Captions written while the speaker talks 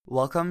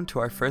Welcome to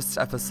our first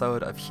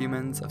episode of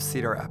Humans of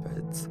Cedar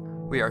Rapids.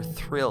 We are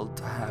thrilled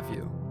to have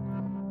you.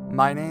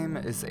 My name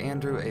is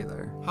Andrew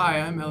Ayler. Hi,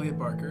 I'm Elliot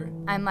Barker.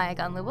 I'm Maya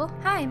Gunlubel.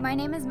 Hi, my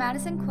name is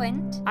Madison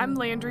Quint. I'm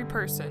Landry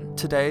Person.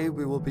 Today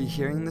we will be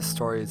hearing the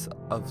stories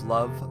of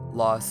love,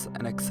 loss,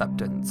 and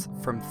acceptance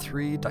from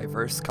three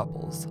diverse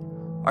couples.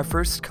 Our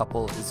first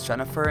couple is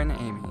Jennifer and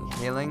Amy,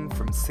 hailing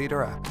from Cedar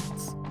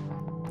Rapids.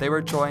 They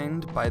were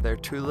joined by their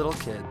two little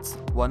kids,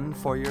 one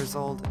 4 years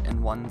old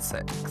and one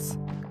 6.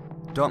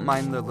 Don't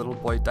mind their little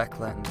boy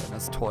Declan and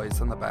his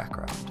toys in the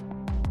background.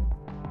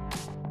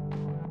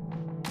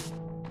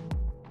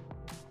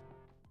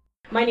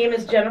 My name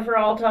is Jennifer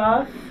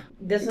Altoff.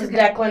 This is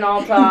Declan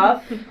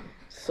Altoff.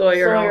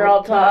 Sawyer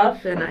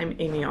Altoff. And I'm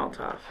Amy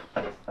Altoff.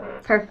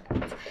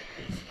 Perfect.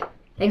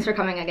 Thanks for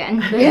coming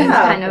again. This is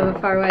kind of a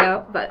far way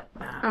out, but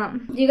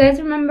do you guys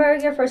remember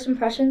your first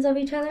impressions of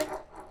each other?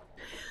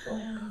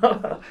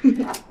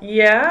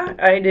 Yeah,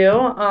 I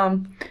do.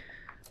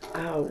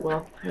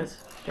 Well, it was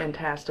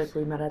fantastic.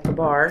 We met at the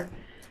bar.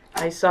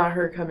 I saw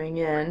her coming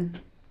in,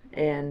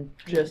 and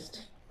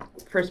just,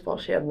 first of all,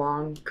 she had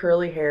long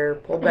curly hair,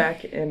 pulled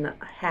back in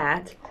a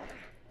hat,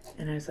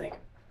 and I was like,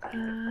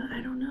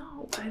 I don't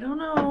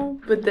know.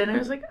 But then I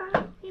was like,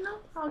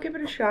 I'll give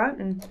it a shot,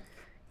 and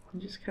we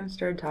just kind of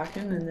started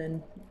talking, and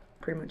then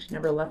pretty much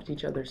never left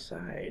each other's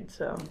side.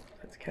 So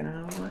that's kind of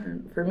how it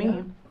went for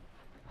me.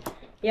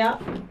 Yeah.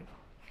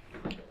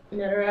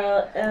 Met her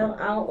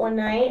out one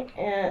night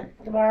at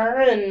the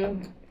bar,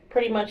 and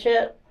pretty much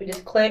it. We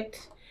just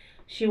clicked.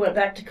 She went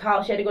back to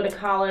college. She had to go to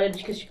college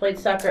because she played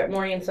soccer at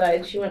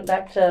Morningside. She went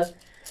back to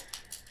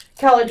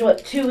college,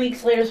 2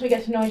 weeks later, so we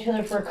got to know each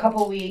other for a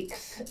couple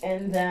weeks.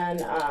 And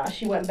then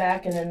she went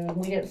back, and then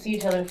we didn't see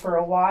each other for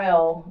a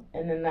while.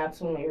 And then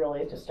that's when we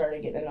really just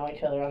started getting to know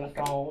each other on the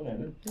phone.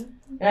 And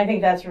I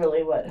think that's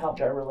really what helped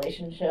our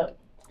relationship.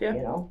 Yeah.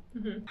 You know?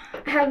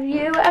 Mm-hmm. Have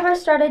you ever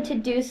started to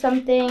do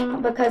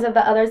something because of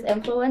the other's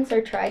influence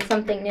or tried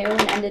something new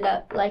and ended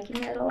up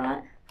liking it a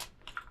lot?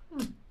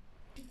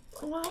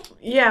 Well,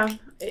 yeah,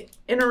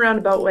 in a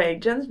roundabout way.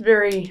 Jen's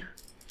very,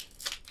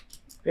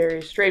 very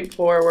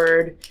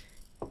straightforward,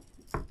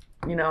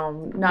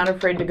 not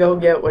afraid to go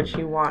get what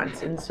she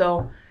wants. And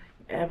so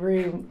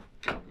every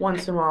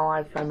once in a while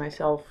I find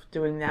myself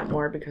doing that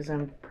more because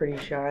I'm pretty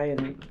shy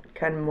and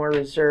kind of more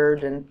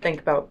reserved and think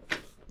about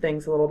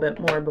things a little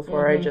bit more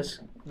before I just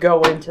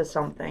go into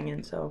something.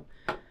 And so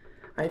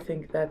I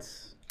think that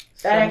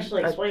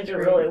actually explains it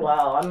really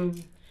well.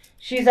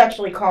 She's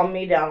actually calmed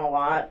me down a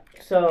lot,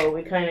 so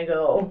we kind of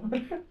go,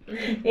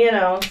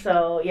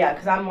 so yeah,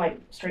 because I'm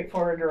like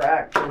straightforward,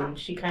 direct, and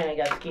she kind of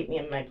got to keep me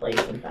in my place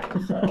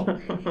sometimes, so.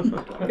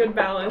 Good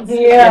balance.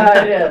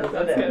 Yeah,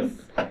 it is.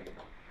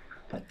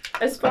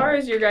 As far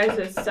as your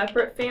guys'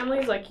 separate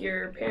families, like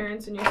your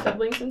parents and your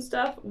siblings and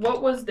stuff,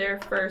 what was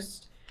their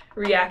first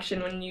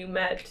reaction when you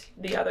met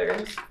the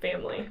other's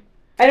family?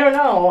 I don't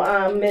know.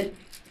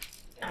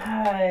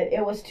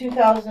 It was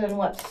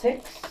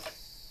 2006?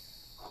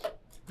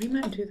 We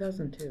met in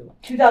 2002.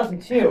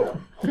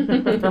 2002.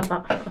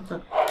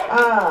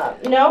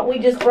 No, we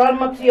just brought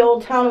them up to the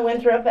old town of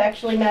Winthrop.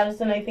 Actually,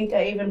 Madison, I think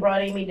I even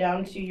brought Amy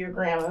down to your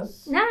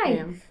grandma's.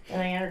 Nice.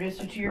 And I introduced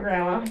her to your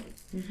grandma.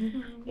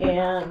 Mm-hmm.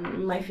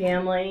 And my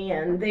family,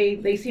 and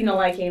they seemed to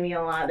like Amy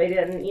a lot. They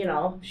didn't,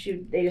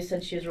 they just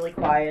said she was really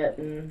quiet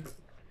and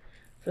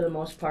for the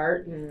most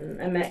part.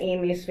 And I met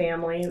Amy's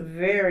family,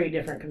 very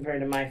different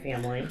compared to my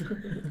family.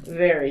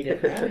 Very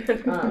different.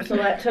 So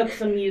that took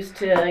some getting used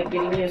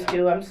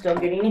to. I'm still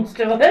getting used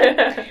to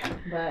it.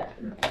 But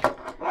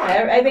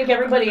I think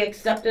everybody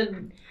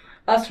accepted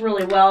us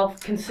really well,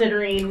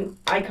 considering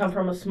I come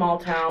from a small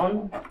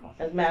town,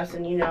 as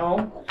Madison,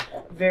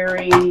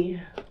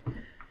 very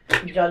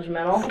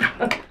judgmental.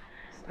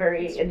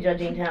 Very a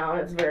judging town.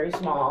 It's very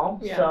small.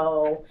 Yeah.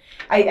 So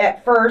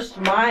at first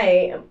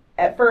my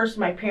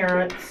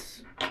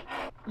parents,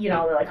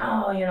 they're like,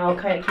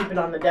 kind of keep it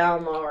on the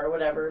down low or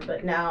whatever.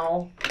 But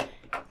now,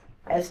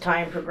 as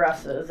time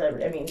progresses,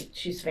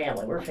 she's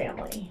family. We're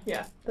family.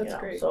 Yeah, that's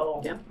great.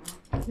 So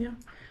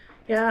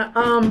Yeah.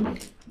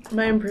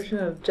 My impression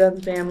of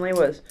Jen's family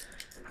was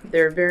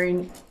they're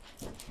very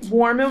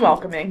warm and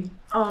welcoming.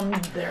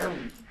 They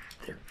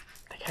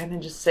kind of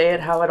just say it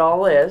how it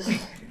all is.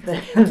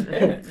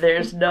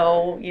 There's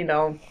no,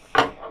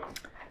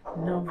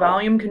 no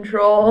volume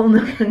control,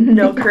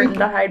 no curtain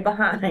to hide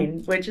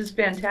behind, which is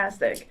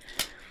fantastic.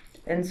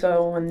 And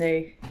so when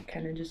they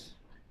kind of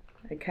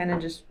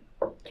just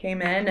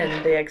came in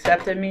and they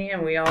accepted me,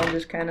 and we all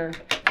just kind of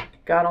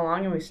got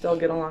along, and we still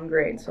get along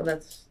great. So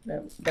that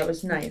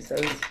was nice.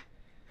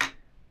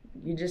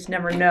 You just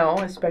never know,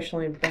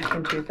 especially back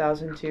in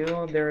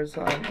 2002. There was,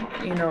 a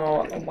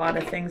lot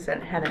of things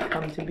that hadn't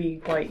come to be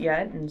quite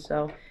yet, and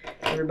so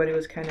everybody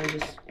was kind of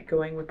just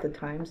going with the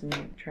times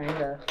and trying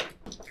to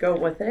go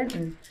with it.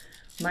 And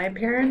my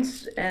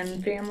parents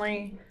and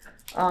family,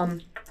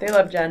 they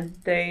love Jen.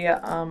 They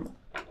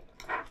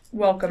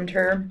welcomed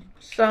her.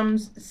 Some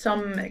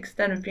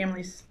extended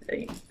families,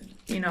 they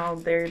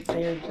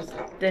just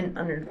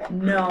didn't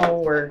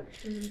know or.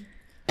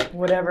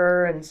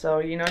 whatever, and so,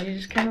 you know, you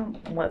just kind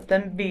of let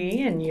them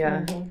be, and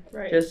you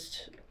Right.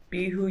 just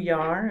be who you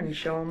are and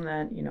show them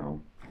that, you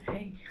know,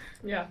 hey,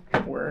 Yeah.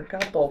 we're a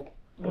couple.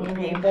 We're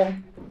people.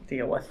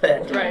 Deal with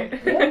it. Right.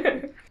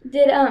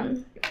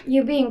 Did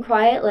you being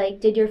quiet, like,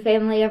 did your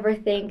family ever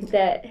think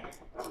that,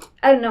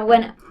 I don't know,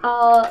 when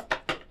I'll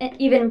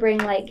even bring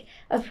like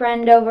a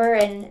friend over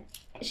and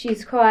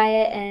she's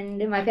quiet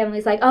and my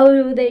family's like,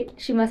 oh,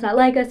 she must not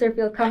like us or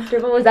feel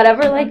comfortable. Was that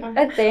ever like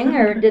a thing,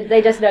 or did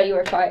they just know you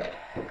were quiet?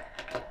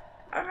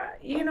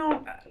 You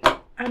know,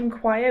 I'm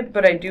quiet,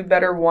 but I do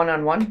better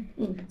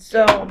one-on-one.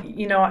 So,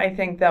 you know, I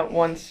think that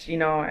once, you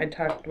know, I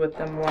talked with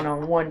them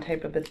one-on-one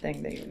type of a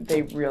thing,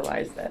 they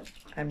realize that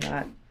I'm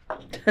not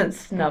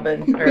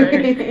snubbing or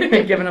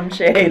giving them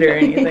shade or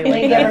anything like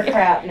They give that. her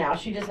crap now.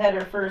 She just had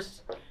her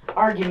first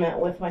argument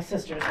with my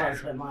sister's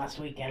husband last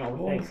weekend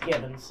over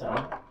Thanksgiving,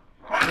 so.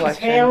 She's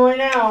Election. family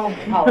now.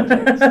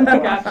 Politics.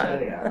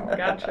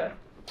 Gotcha.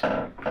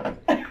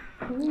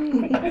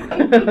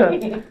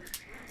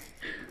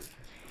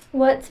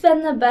 What's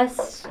been the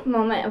best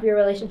moment of your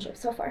relationship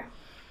so far?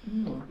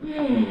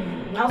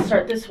 I'll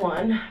start this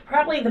one.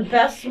 Probably the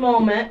best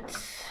moment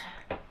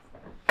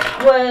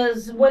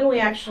was when we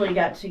actually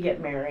got to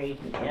get married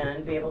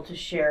and be able to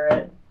share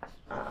it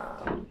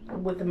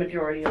with the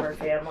majority of our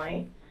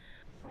family.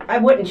 I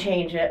wouldn't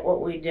change it,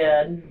 what we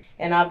did.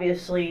 And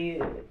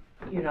obviously,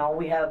 you know,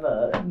 we have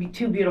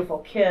two beautiful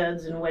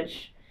kids, in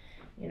which,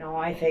 you know,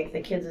 I thank the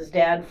kids'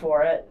 dad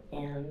for it,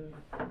 and,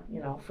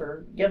 you know,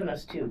 for giving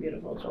us two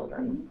beautiful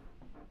children.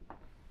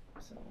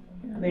 So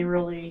they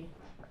really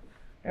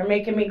are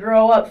making me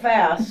grow up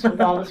fast with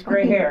all this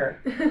gray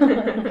hair.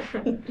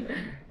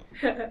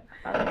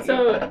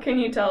 So, can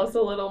you tell us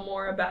a little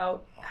more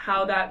about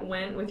how that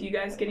went with you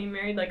guys getting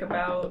married? Like,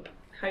 about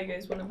how you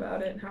guys went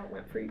about it and how it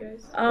went for you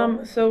guys?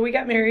 So we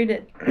got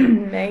married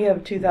in May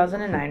of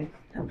 2009.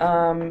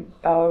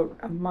 About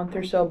a month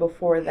or so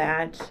before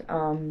that,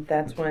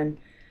 that's when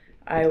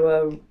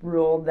Iowa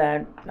ruled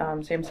that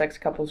same-sex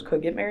couples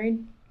could get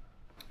married.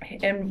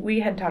 And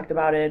we had talked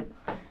about it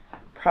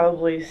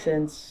probably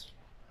since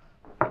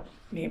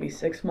maybe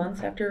 6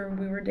 months after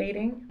we were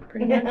dating,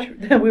 pretty much,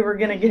 that we were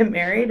going to get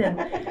married. And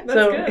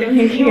so, good.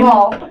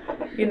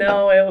 you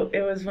know,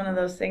 it was one of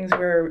those things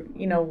where,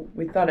 you know,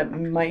 we thought it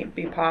might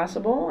be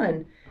possible,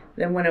 and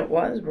then when it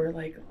was, we're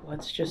like,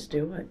 let's just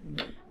do it.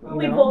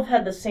 We both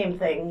had the same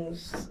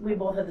things. We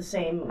both had the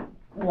same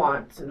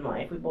wants in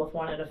life. We both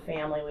wanted a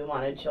family. We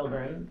wanted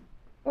children.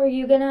 Were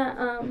you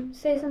gonna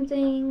say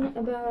something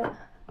about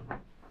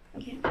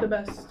The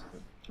best.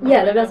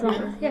 Yeah, the best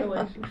moments. Yeah.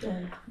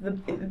 Relationship.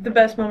 The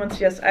best moments,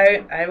 yes,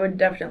 I would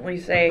definitely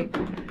say,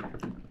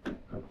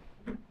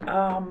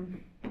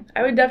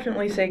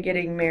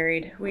 getting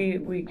married.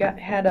 We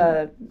had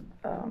a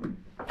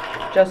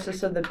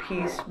justice of the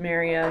peace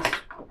marry us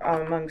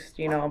amongst,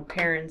 you know,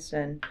 parents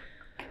and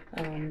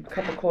a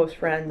couple close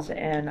friends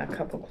and a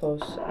couple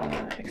close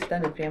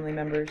extended family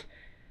members,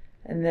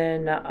 and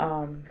then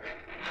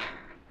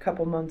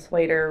couple months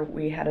later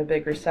we had a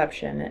big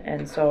reception,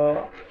 and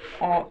so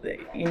all,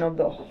 you know,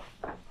 the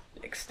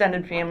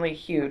extended family,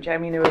 huge. I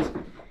mean, it was,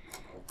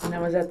 and I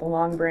was at the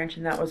Long Branch,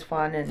 and that was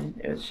fun, and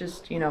it was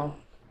just, you know,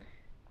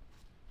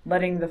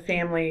 letting the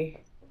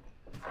family,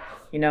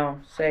 you know,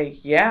 say,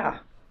 yeah,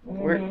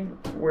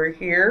 we're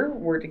here,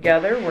 we're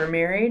together, we're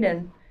married,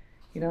 and,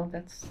 you know,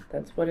 that's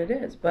what it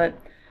is. But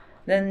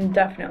then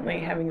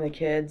definitely having the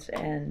kids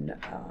and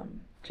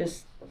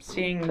just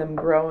seeing them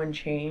grow and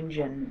change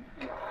and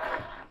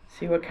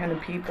see what kind of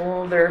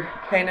people they're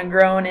kind of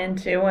growing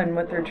into and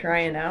what they're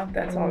trying out.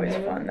 That's always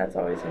fun. That's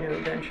always a new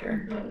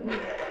adventure.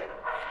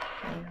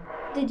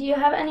 Did you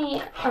have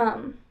any,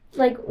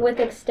 like with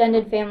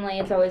extended family,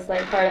 it's always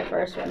like hard at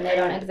first when they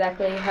don't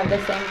exactly have the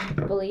same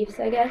beliefs,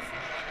 I guess.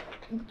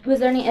 Was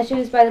there any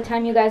issues by the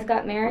time you guys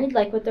got married,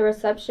 like with the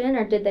reception,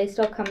 or did they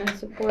still come and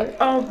support?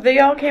 Oh, they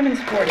all came and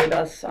supported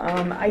us.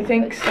 I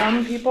think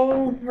some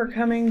people were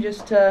coming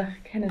just to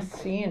kind of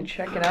see and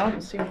check it out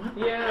and see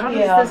how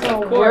does this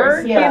all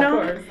work, Yeah. you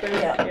know? Of course.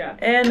 Yeah.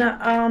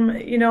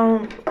 And, you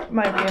know,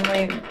 my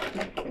family,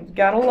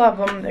 gotta love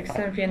them,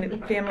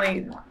 extended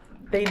family,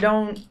 they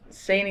don't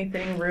say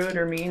anything rude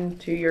or mean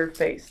to your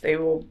face. They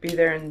will be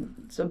there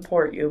and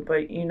support you,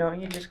 but, you know,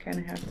 you just kind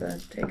of have to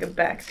take a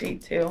back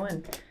seat too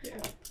and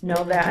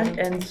know that.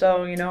 And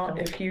so, you know,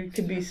 if you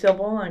could be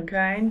civil and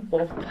kind,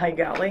 well, by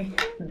golly,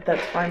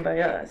 that's fine by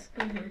us.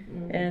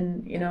 Mm-hmm.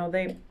 And, you know,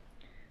 they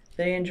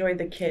enjoy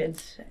the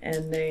kids,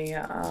 and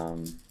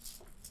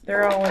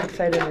they're all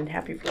excited and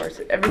happy for us.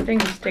 Everything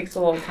just takes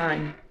a little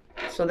time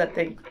so that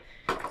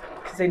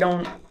because they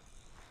don't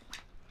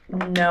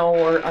know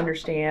or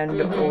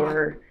understand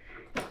or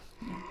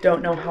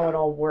don't know how it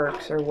all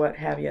works or what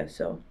have you.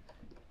 So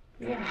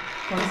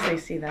once they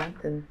see that,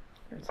 then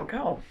it's like,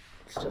 oh,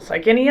 it's just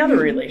like any other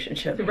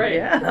relationship. Right.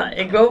 Yeah,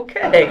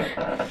 okay.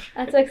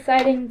 That's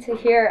exciting to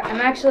hear.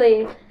 I'm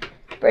actually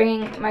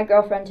bringing my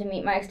girlfriend to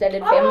meet my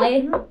extended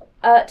family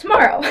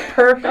Tomorrow.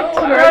 Perfect. Oh,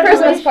 For a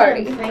Christmas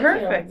party. Thank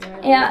Perfect.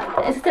 You.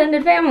 Yeah,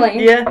 extended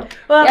family. Yeah.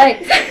 Well,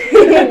 Yikes.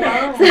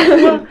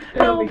 well,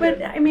 That'll no, be but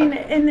good. I mean,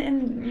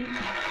 and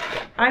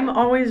I'm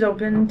always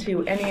open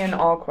to any and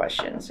all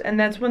questions, and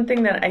that's one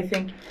thing that I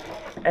think,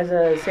 as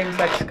a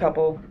same-sex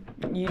couple,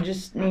 you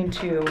just need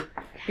to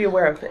be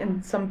aware of.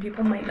 And some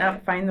people might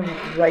not find the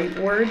right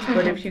words,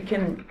 but if you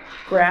can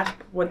grasp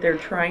what they're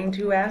trying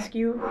to ask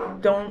you,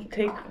 don't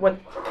take what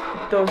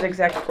those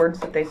exact words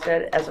that they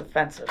said as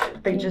offensive.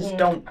 They just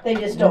don't. They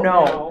just don't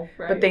know. know.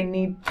 Right.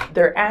 But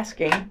they're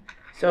asking,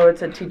 so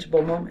it's a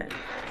teachable moment.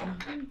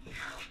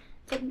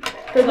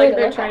 Because like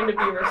they're trying to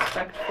be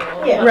respectful,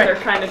 Yeah. but Right. they're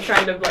kind of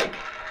trying to like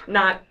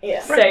not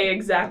Yeah. say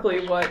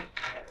exactly what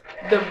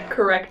the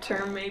correct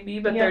term may be,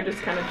 but Yeah. they're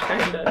just kind of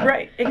trying to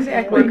Right,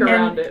 exactly. work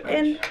around it.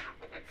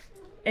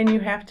 And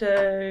you have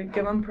to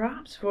give them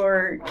props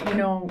for,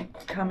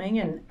 coming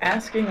and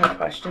asking a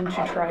question to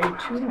try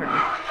to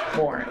learn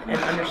more and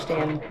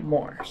understand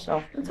more.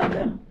 So it's all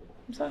good.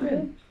 It's all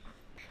good.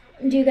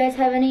 Do you guys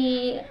have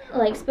any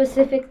like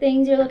specific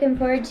things you're looking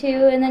forward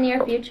to in the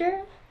near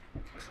future?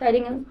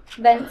 Exciting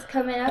events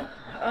coming up?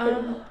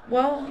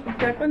 Well,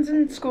 Declan's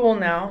in school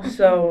now,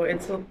 so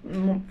it's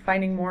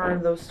finding more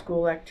of those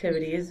school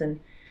activities, and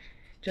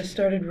just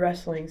started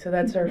wrestling, so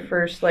that's our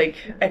first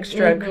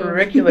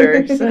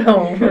extracurricular.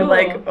 So we're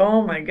like,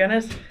 oh my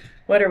goodness,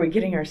 what are we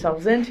getting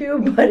ourselves into?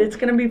 But it's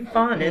gonna be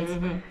fun. It's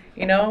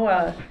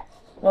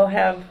we'll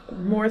have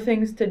more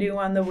things to do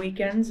on the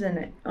weekends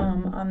and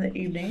on the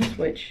evenings,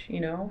 which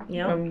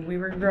when we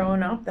were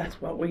growing up,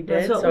 that's what we did.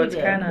 That's what so we it's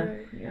did.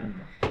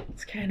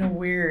 kind of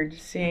weird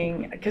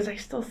seeing, because I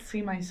still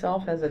see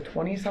myself as a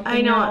 20-something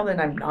I know. year old, and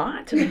I'm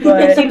not. It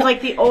But seems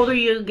like the older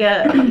you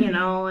get,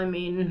 I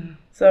mean.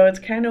 so it's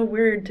kind of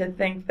weird to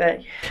think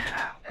that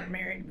we're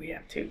married, we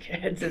have 2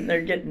 kids, and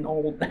they're getting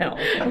old now.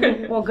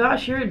 Well,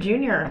 gosh, you're a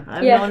junior.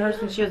 I've Yeah. known her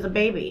since she was a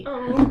baby.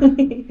 Oh.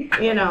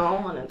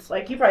 And it's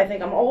like, you probably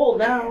think I'm old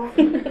now.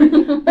 But,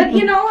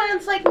 and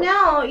it's like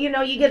now, you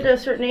get to a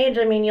certain age.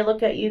 I mean, you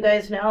look at you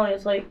guys now, and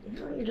it's like,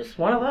 you're just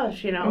one of us,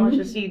 It's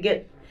just you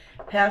get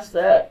past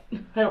that.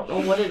 I don't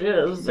know what it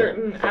is. but-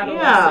 Certain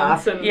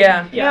adolescence and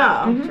Yeah.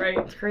 Yeah. Mhm. right.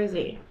 It's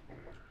crazy.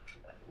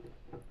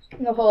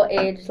 The whole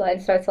age line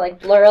starts to like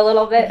blur a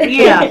little bit.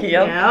 Yeah. Yep.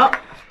 Yeah.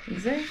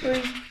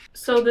 Exactly.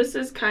 So this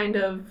is kind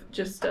of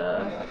just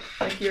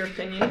like your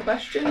opinion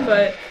question,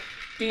 but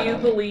do you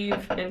believe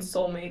in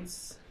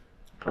soulmates?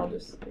 I'll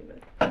just leave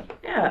it.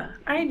 Yeah,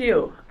 I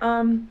do.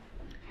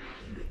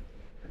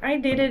 I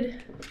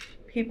dated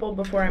people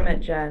before I met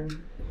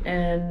Jen,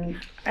 and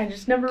I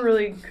just never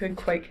really could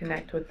quite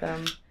connect with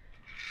them.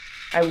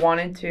 I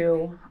wanted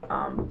to,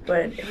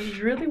 but it was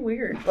really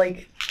weird.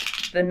 Like,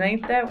 the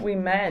night that we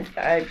met,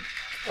 I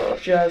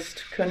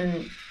just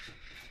couldn't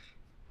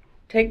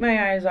take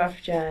my eyes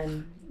off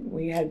Jen.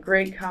 We had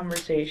great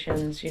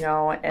conversations,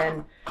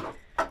 and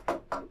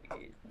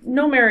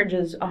no marriage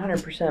is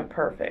 100%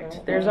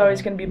 perfect. There's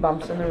always going to be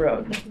bumps in the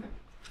road.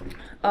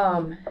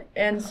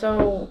 And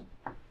so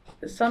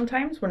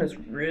sometimes when it's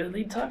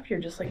really tough, you're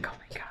just like, oh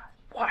my God,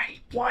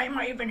 why am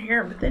I even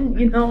here? But then,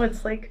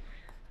 it's like,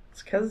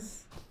 it's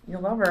because you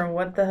love her, and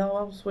what the hell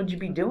else would you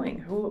be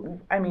doing?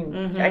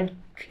 I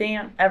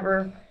can't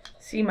ever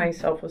see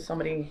myself with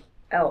somebody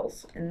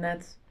else. And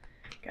that's,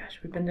 gosh,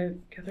 we've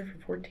been together for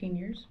 14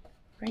 years,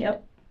 right?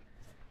 Yep.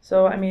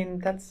 So,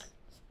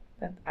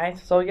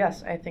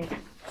 yes, I think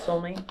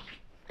soulmate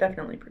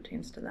definitely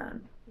pertains to that.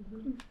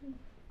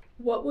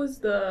 What was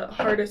the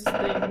hardest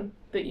thing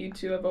that you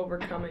two have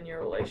overcome in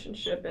your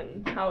relationship,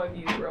 and how have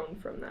you grown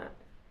from that?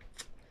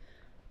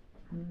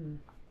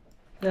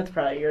 That's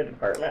probably your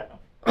department.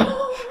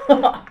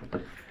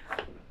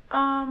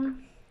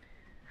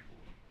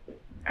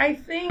 I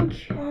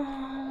think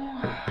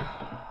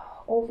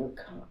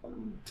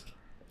Overcome.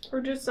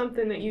 Or just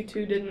something that you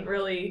two didn't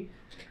really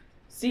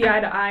see eye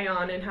to eye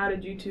on, and how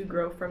did you two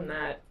grow from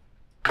that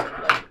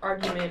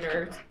argument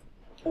or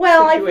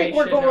Well, I think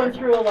we're situation going or-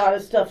 through a lot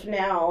of stuff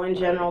now in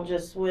general,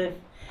 just with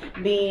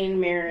being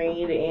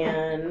married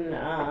and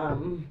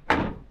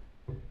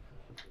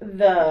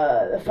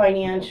the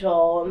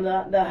financial and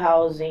the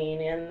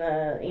housing and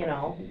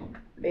the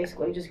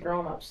basically just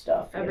grown up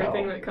stuff.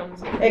 everything that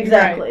comes in?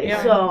 Exactly. Right,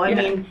 yeah. So I Yeah.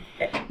 mean,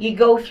 you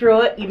go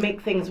through it, you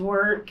make things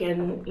work,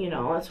 and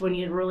that's when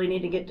you really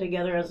need to get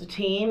together as a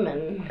team,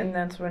 and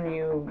that's when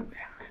you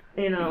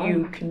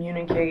you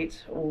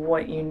communicate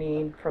what you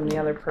need from the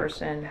other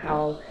person.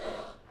 How,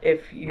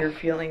 if you're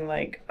feeling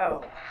like,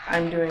 oh,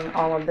 I'm doing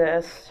all of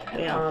this,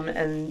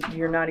 and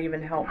you're not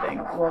even helping.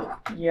 Well,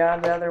 yeah,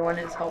 the other one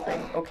is helping.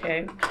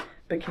 Okay,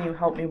 but can you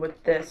help me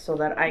with this so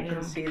that I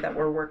can see that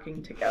we're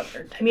working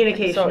together?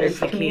 Communication So is it's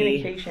the key.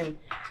 communication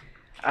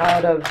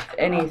out of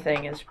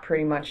anything is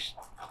pretty much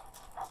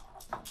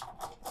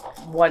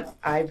what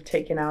I've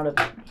taken out of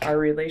our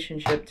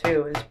relationship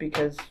too, is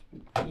because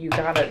you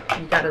gotta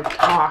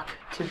talk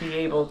to be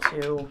able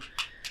to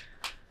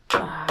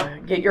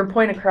get your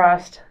point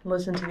across,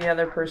 listen to the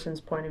other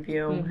person's point of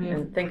view,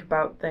 and think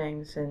about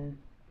things, and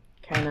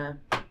kind of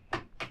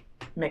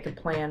make a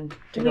plan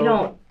to We go.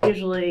 don't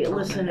usually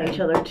listen to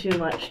each other too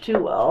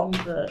well,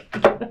 but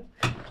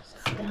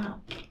stop.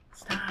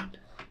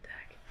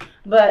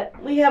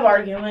 But we have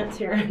arguments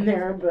here and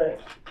there,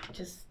 but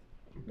just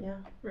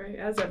Right,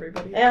 as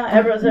everybody. yeah,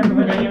 everybody,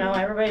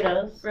 everybody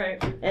does.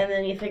 Right. And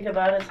then you think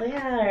about it, it's like,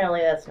 really,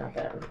 that's not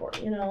that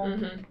important,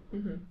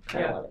 Mm-hmm.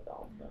 Kind Yeah. of let it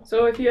go.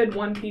 So if you had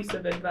one piece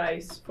of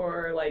advice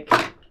for like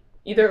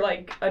either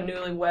like a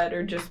newlywed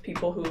or just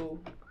people who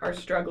are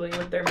struggling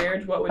with their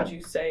marriage, what would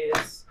you say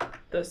is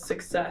the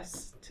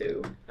success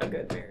to a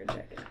good marriage?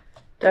 I guess.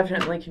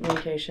 Definitely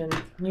communication.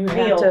 You Be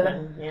have to.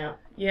 open, yeah.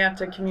 You have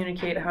to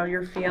communicate how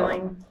you're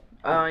feeling.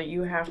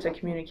 You have to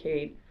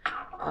communicate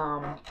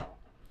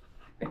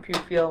if you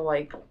feel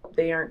like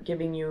they aren't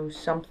giving you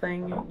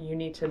something, you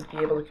need to be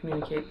able to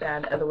communicate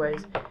that.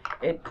 Otherwise,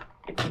 if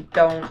you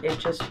don't, it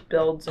just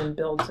builds and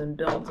builds and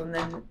builds, and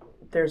then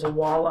there's a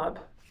wall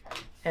up,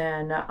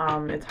 and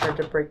it's hard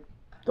to break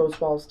those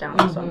walls down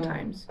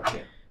sometimes.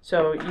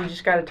 So you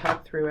just got to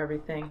talk through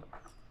everything.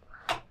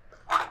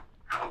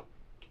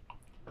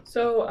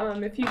 So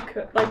if you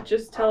could like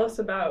just tell us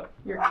about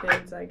your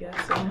kids, I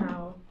guess, and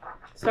how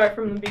start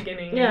from the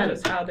beginning and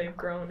just how they've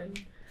grown and.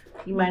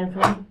 You mind if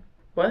I?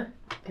 What?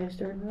 Can I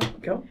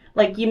start? Go.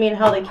 Like, you mean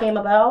how they came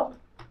about?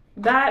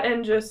 That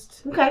and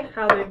just Okay.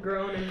 how they've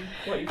grown and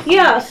what you've seen.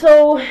 Yeah,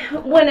 so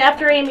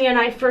after Amy and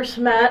I first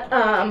met,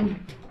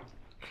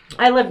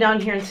 I lived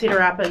down here in Cedar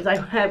Rapids.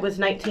 I was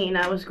 19.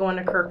 I was going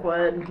to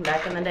Kirkwood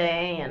back in the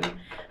day, and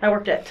I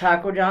worked at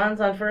Taco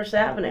John's on First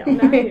Avenue.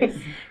 Nice.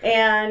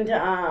 And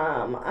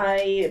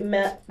I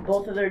met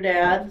both of their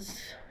dads,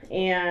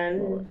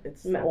 and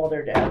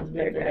their dads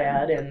met their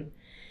dad, and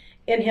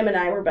him and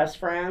I were best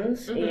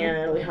friends,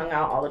 and we hung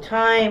out all the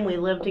time. We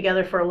lived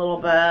together for a little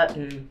bit,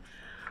 and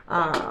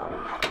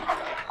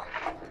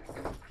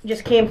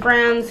just became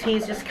friends.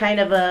 He's just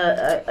kind of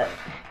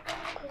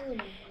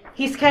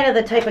he's kind of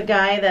the type of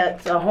guy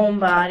that's a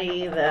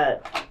homebody,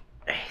 that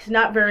he's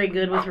not very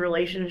good with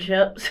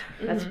relationships.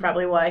 That's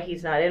probably why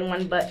he's not in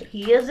one, but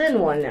he is in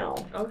one now.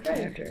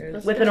 Okay.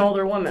 With an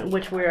older woman,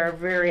 which we are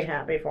very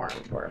happy for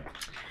him for.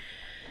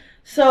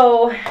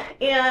 So,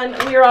 and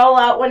we were all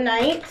out one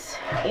night,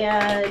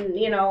 and,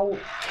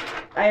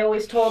 I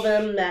always told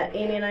him that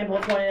Amy and I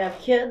both wanted to have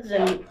kids,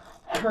 and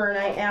her and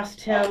I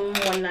asked him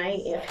one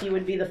night if he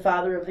would be the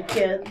father of the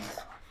kids,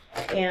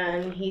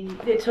 and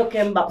it took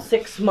him about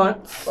 6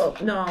 months. Well,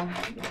 no,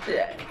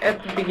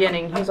 at the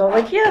beginning, he's all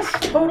like, yes,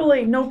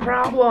 totally, no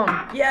problem.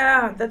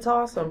 Yeah, that's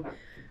awesome.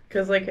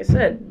 Because like I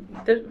said,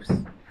 this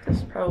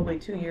was probably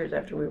 2 years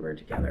after we were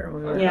together, and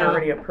we were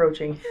already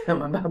approaching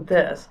him about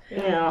this.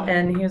 Yeah.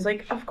 And he was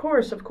like, of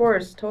course,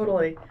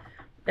 totally.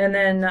 And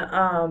then,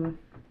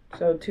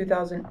 so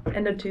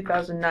end of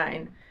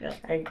 2009,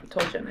 I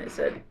told Jen, I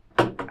said,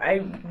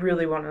 I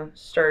really want to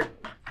start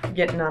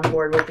getting on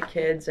board with the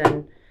kids,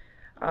 and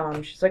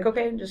she's like,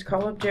 okay, just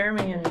call up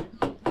Jeremy and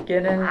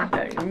get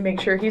in, make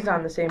sure he's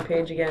on the same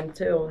page again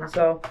too. And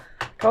so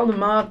I called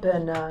him up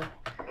and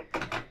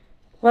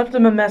left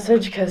him a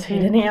message because he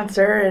didn't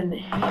answer, and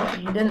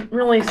he didn't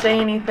really say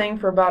anything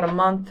for about a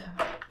month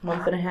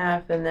and a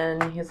half, and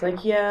then he's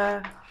like,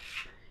 yeah,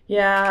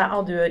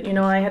 I'll do it.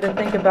 I had to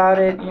think about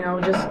it,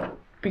 just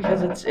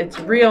because it's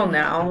real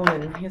now.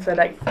 And he said,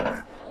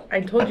 I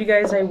told you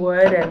guys I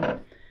would, and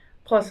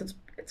plus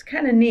it's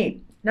kind of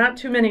neat. Not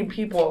too many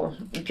people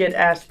get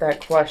asked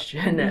that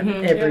question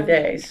every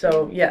day.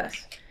 So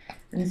yes,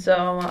 and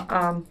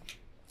so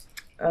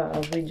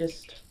we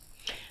just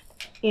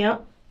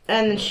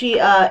and she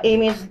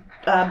Amy's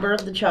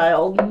birthed the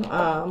child.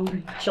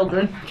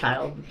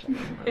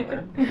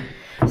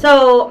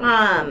 So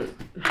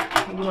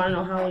you want to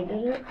know how we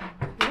did it?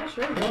 Yeah,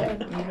 sure.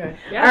 okay.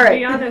 Yeah, All right.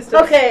 be honest.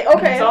 Okay.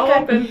 It's all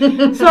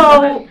open.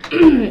 So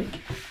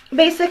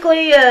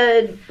basically,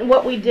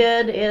 what we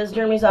did is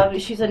Jeremy's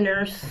obviously she's a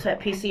nurse at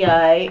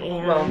PCI,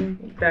 and Well,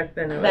 back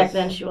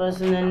then she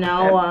was, and then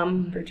now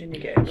Virginia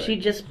Gay. she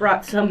just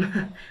brought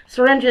some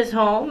syringes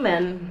home,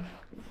 and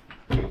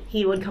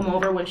he would come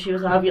over when she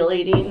was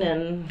ovulating,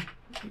 and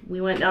we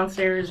went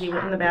downstairs, he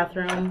went in the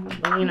bathroom,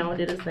 and,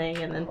 did his thing,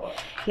 and then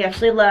he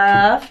actually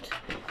left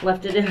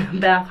it in the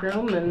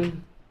bathroom,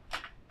 and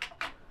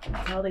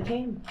that's how they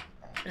came.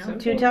 Simple.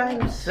 2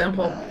 times.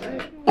 Simple.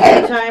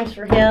 2 times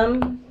for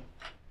him,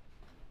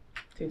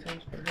 2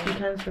 times for 2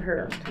 times for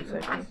her. 2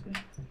 seconds.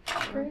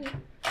 Great.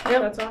 Yeah,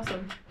 that's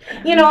awesome.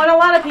 And a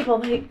lot of people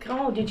think,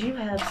 oh, did you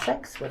have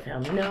sex with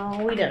him?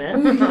 No, we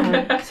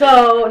didn't.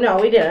 So, no,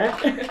 we didn't.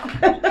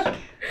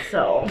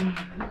 So,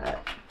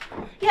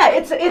 yeah,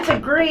 it's a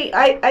great,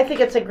 I think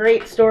it's a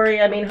great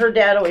story. I mean, her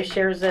dad always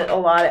shares it a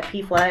lot at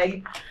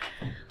PFLAG.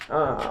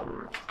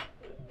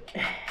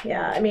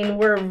 Yeah, I mean,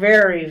 we're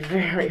very,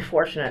 very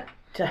fortunate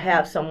to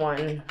have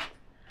someone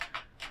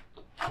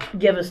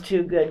give us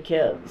 2 good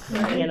kids,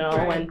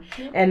 Right.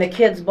 and the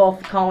kids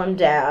both call him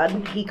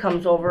dad. He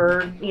comes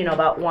over,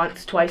 about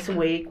once, twice a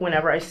week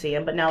whenever I see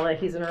him, but now that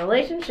he's in a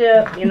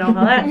relationship, you know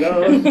how that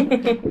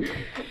goes.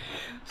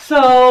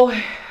 So,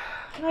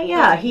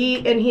 yeah,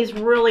 he's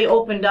really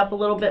opened up a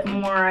little bit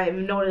more. I've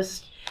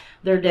noticed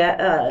their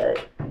dad,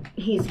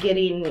 he's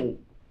getting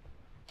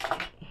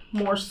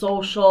more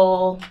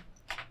social.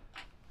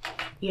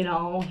 You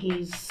know,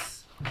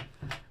 he's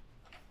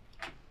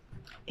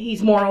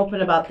more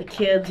open about the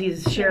kids.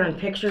 He's sharing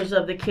pictures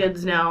of the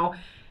kids now.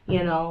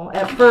 You know,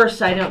 at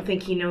first I don't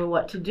think he knew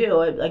what to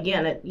do.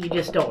 Again, you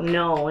just don't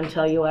know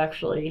until you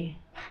actually.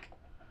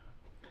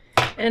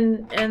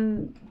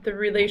 And the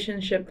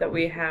relationship that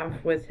we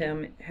have with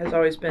him has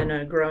always been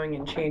a growing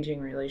and changing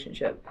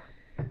relationship.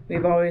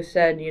 We've always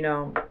said, you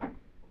know,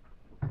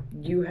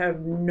 you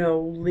have no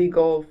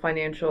legal,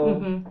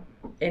 financial,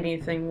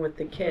 anything with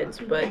the kids,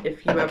 but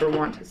if you ever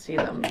want to see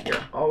them,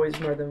 you're always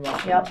more than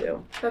welcome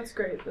to. That's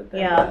great.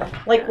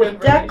 Like with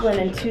Declan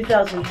in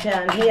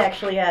 2010, he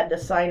actually had to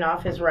sign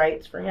off his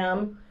rights for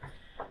him.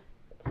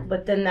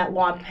 But then that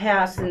law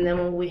passed, and then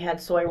when we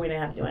had Sawyer, we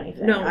didn't have to do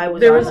anything. No,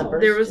 there was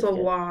a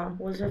law.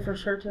 Was it for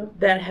sure too?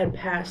 That had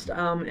passed,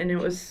 and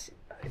it's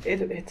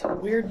a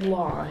weird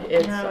law.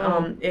 It's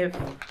if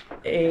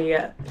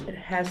it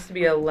has to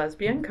be a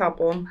lesbian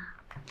couple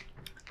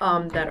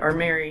that are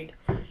married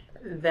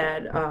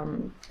that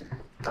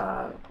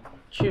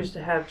choose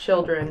to have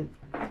children,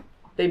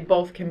 they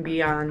both can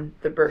be on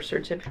the birth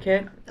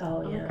certificate.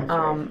 Oh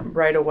yeah.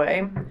 Right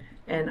away.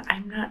 And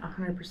I'm not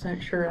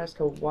 100% sure as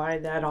to why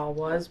that all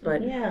was,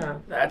 but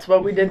that's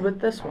what we did with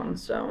this one.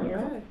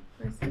 So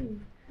I see.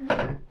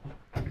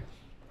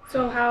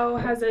 So how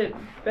has it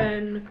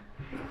been,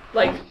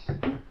 like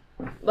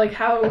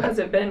how has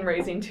it been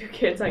raising two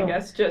kids? I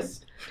guess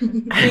just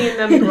seeing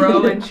them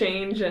grow and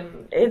change,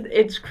 and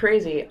it's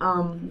crazy.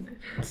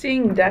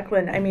 Seeing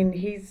Declan, I mean,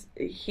 he's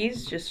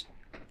just.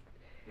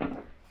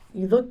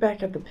 You look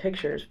back at the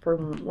pictures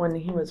from when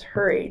he was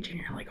her age, and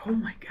you're like, oh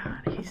my God,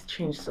 he's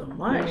changed so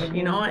much,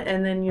 you know?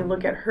 And then you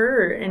look at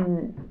her,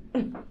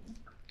 and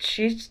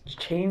she's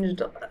changed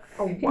a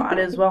lot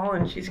as well,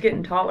 and she's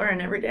getting taller,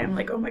 and every day I'm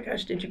like, oh my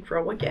gosh, did you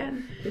grow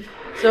again?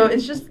 So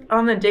it's just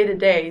on the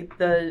day-to-day,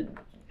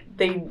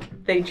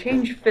 they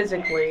change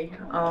physically.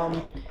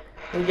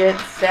 We get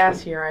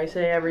sassier, I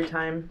say every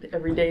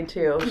day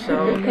too,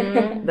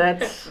 so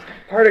that's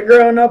part of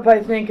growing up,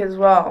 I think, as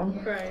well.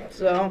 Right.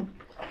 So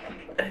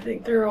I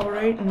think they're all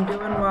right and doing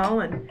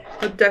well. And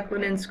with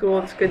Declan in school,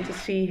 it's good to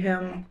see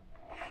him,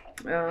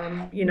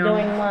 doing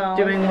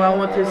well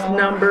with his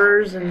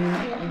numbers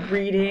and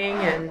reading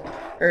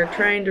or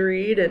trying to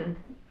read and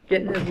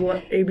getting his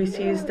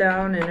ABCs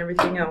down and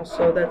everything else.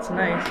 So that's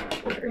nice.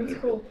 That's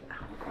cool.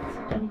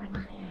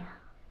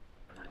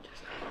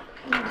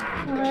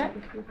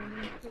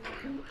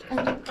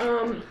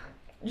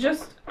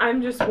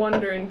 I'm just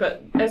wondering,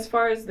 but as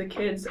far as the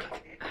kids,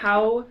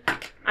 how,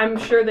 I'm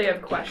sure they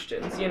have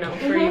questions, you know,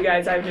 for you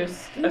guys. I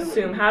just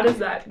assume, how does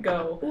that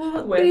go?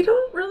 Well, they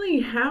don't really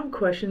have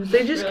questions.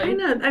 They just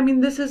kind of, I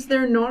mean, this is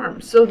their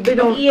norm, so they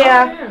don't,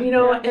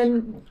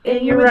 and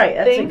you're right.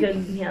 That's a good,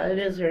 it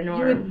is their norm.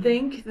 You would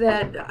think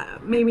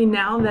that maybe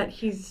now that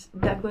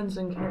Declan's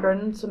in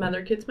kindergarten, some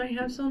other kids might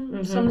have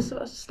some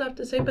stuff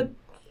to say, but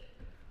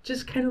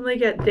just kind of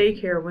like at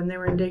daycare, when they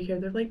were in daycare,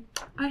 they're like,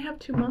 I have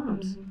two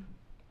moms.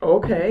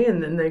 Okay,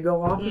 and then they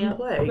go off and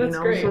play, That's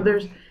great. So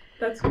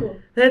that's cool.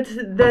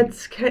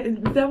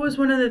 That was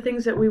one of the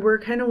things that we were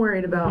kind of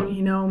worried about,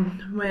 you know,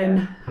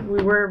 when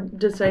we were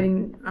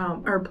deciding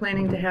or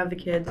planning to have the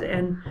kids,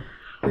 and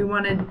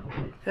that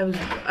was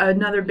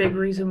another big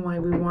reason why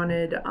we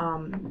wanted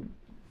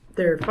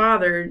their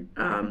father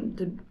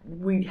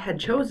we had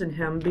chosen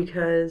him,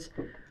 because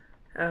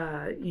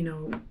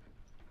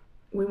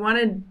we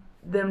wanted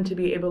them to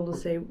be able to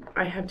say,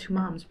 I have two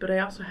moms, but I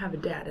also have a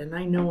dad, and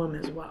I know him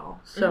as well.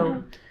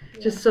 So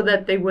just so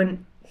that they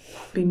wouldn't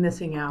be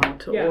missing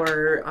out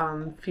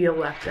or feel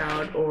left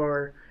out,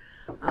 or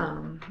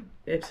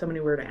if somebody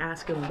were to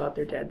ask them about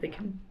their dad, they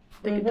can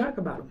talk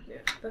about him. Yeah,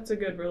 that's a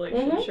good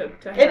relationship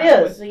to have. It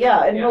is,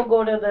 and he'll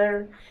go to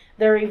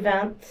their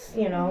events,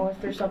 you know, if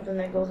there's something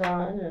that goes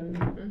on,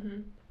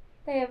 and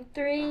they have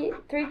three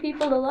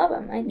people to love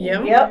him, I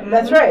think. Yep,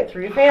 that's right.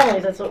 3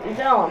 families. That's what we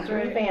tell them.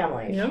 3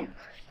 families. Yep.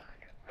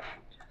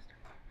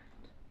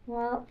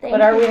 Well,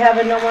 but are we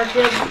having no more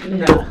kids?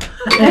 No.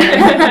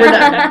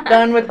 We're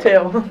done with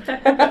 2.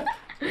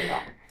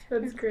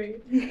 That's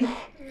great. Do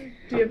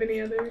you have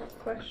any other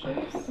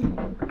questions?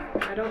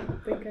 I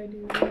don't think I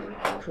do.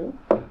 Cool.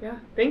 Yeah.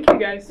 Thank you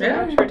guys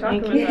so much for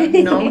talking with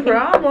us. No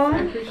problem.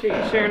 I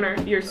appreciate you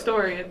sharing your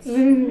story. It's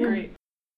great.